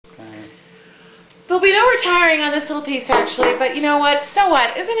There'll be no retiring on this little piece, actually, but you know what? So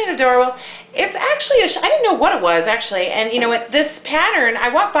what? Isn't it adorable? It's actually I didn't know what it was, actually, and you know what? This pattern, I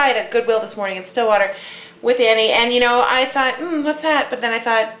walked by it at Goodwill this morning in Stillwater with Annie, and you know, I thought, what's that? But then I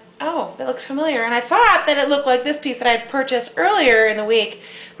thought, oh, that looks familiar, and I thought that it looked like this piece that I had purchased earlier in the week,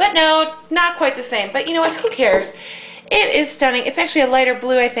 but no, not quite the same. But you know what? Who cares? It is stunning. It's actually a lighter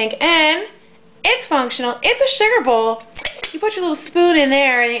blue, I think, and it's functional. It's a sugar bowl. You put your little spoon in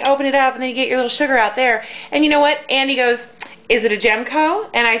there and you open it up and then you get your little sugar out there. And you know what? Andy goes, is it a Gemco?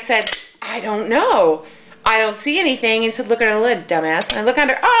 And I said, I don't know. I don't see anything. And he said, look under the lid, dumbass. And I look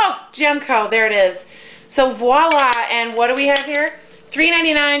under, oh, Gemco, there it is. So voila, and what do we have here?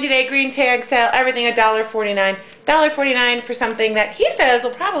 $3.99 today, green tag sale, everything $1.49. $1.49 for something that he says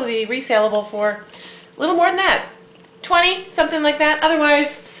will probably be resaleable for a little more than that. 20, something like that.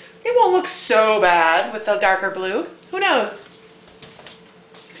 Otherwise, it won't look so bad with the darker blue. Who knows?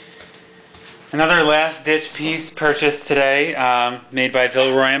 Another last-ditch piece purchased today, made by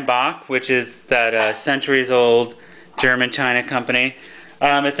Villeroy and Boch, which is that centuries-old German China company.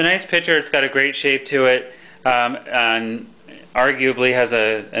 It's a nice picture. It's got a great shape to it, and arguably has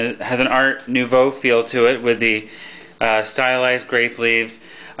an Art Nouveau feel to it with the stylized grape leaves.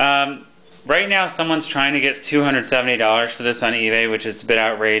 Right now, someone's trying to get $270 for this on eBay, which is a bit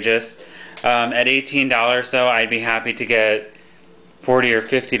outrageous. At $18, though, I'd be happy to get $40 or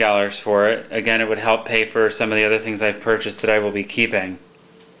 $50 for it. Again, it would help pay for some of the other things I've purchased that I will be keeping.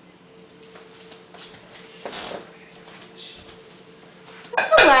 This is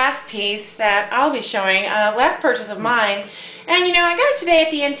the last piece that I'll be showing, last purchase of mine. And you know, I got it today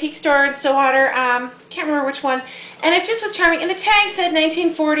at the antique store in Stillwater, can't remember which one, and it just was charming. And the tag said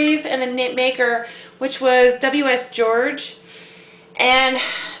 1940s, and the maker, which was W.S. George. And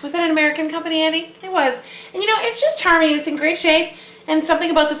was that an American company, Andy? It was. And you know, it's just charming. It's in great shape. And something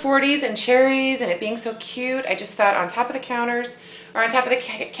about the 40s and cherries and it being so cute. I just thought on top of the counters or on top of the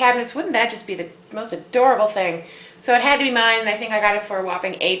cabinets, wouldn't that just be the most adorable thing? So it had to be mine, and I think I got it for a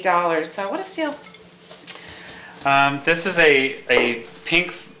whopping $8. So what a steal. This is a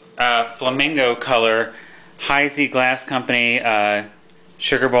pink flamingo color Heisey Glass Company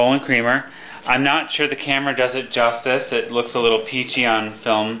sugar bowl and creamer. I'm not sure the camera does it justice. It looks a little peachy on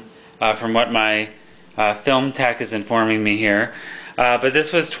film from what my film tech is informing me here. But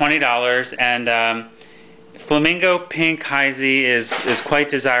this was $20, and flamingo pink Heisey is quite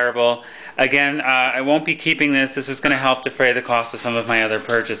desirable. Again, I won't be keeping this. This is going to help defray the cost of some of my other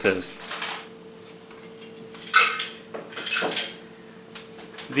purchases.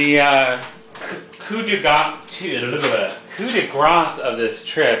 The coup de grace of this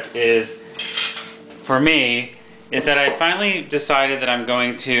trip is, for me, is that I finally decided that I'm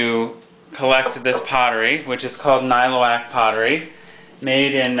going to collect this pottery, which is called Niloac pottery,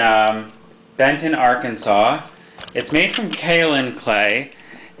 made in Benton, Arkansas. It's made from kaolin clay,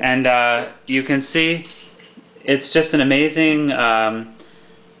 and you can see it's just an amazing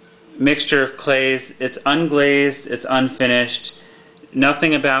mixture of clays. It's unglazed, it's unfinished.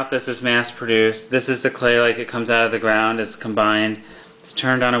 Nothing about this is mass-produced. This is the clay like it comes out of the ground. It's combined. It's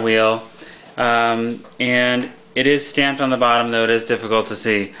turned on a wheel. And it is stamped on the bottom, though it is difficult to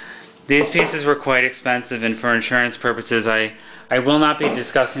see. These pieces were quite expensive, and for insurance purposes, I will not be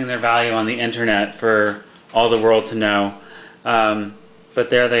discussing their value on the internet for all the world to know. But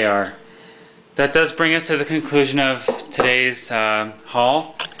there they are. That does bring us to the conclusion of today's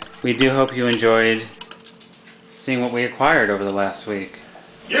haul. We do hope you enjoyed seeing what we acquired over the last week.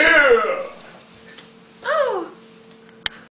 Yeah!